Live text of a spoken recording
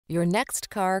Your next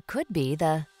car could be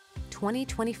the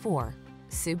 2024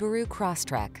 Subaru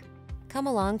Crosstrek. Come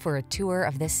along for a tour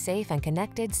of this safe and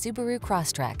connected Subaru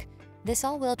Crosstrek. This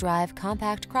all-wheel drive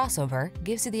compact crossover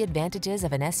gives you the advantages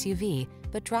of an SUV,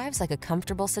 but drives like a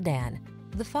comfortable sedan.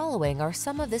 The following are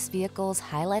some of this vehicle's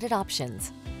highlighted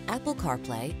options: Apple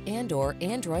CarPlay and/or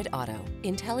Android Auto,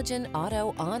 intelligent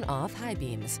auto on-off high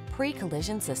beams,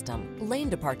 pre-collision system, lane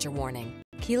departure warning,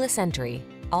 keyless entry,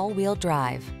 all-wheel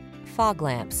drive, fog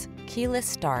lamps, keyless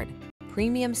start,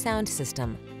 premium sound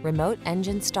system, remote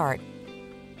engine start,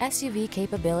 SUV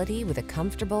capability with a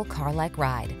comfortable car-like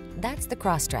ride. That's the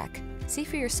Crosstrek. See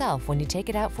for yourself when you take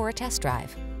it out for a test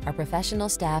drive. Our professional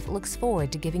staff looks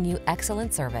forward to giving you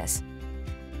excellent service.